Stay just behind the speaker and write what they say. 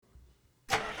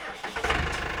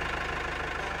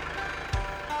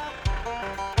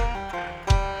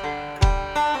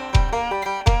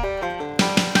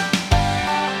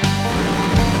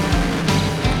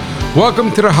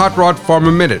Welcome to the Hot Rod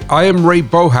Farmer Minute. I am Ray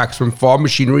Bohacs from Farm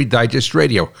Machinery Digest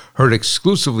Radio, heard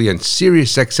exclusively on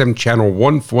Sirius XM Channel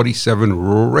 147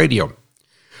 Rural Radio.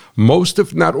 Most,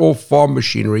 if not all, farm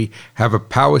machinery have a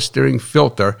power steering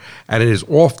filter, and it is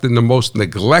often the most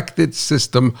neglected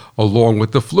system along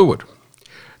with the fluid.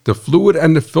 The fluid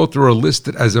and the filter are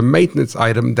listed as a maintenance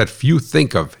item that few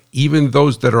think of, even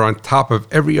those that are on top of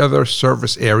every other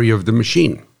service area of the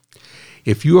machine.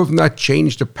 If you have not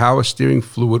changed the power steering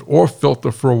fluid or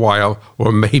filter for a while,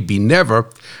 or maybe never,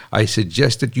 I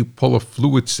suggest that you pull a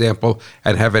fluid sample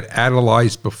and have it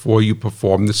analyzed before you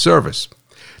perform the service.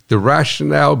 The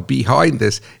rationale behind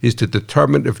this is to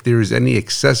determine if there is any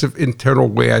excessive internal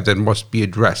wear that must be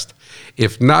addressed.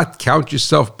 If not, count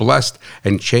yourself blessed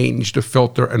and change the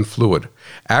filter and fluid.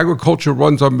 Agriculture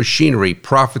runs on machinery,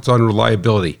 profits on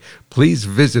reliability. Please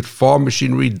visit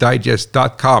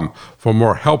farmmachinerydigest.com for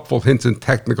more helpful hints and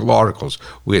technical articles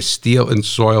where steel and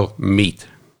soil meet.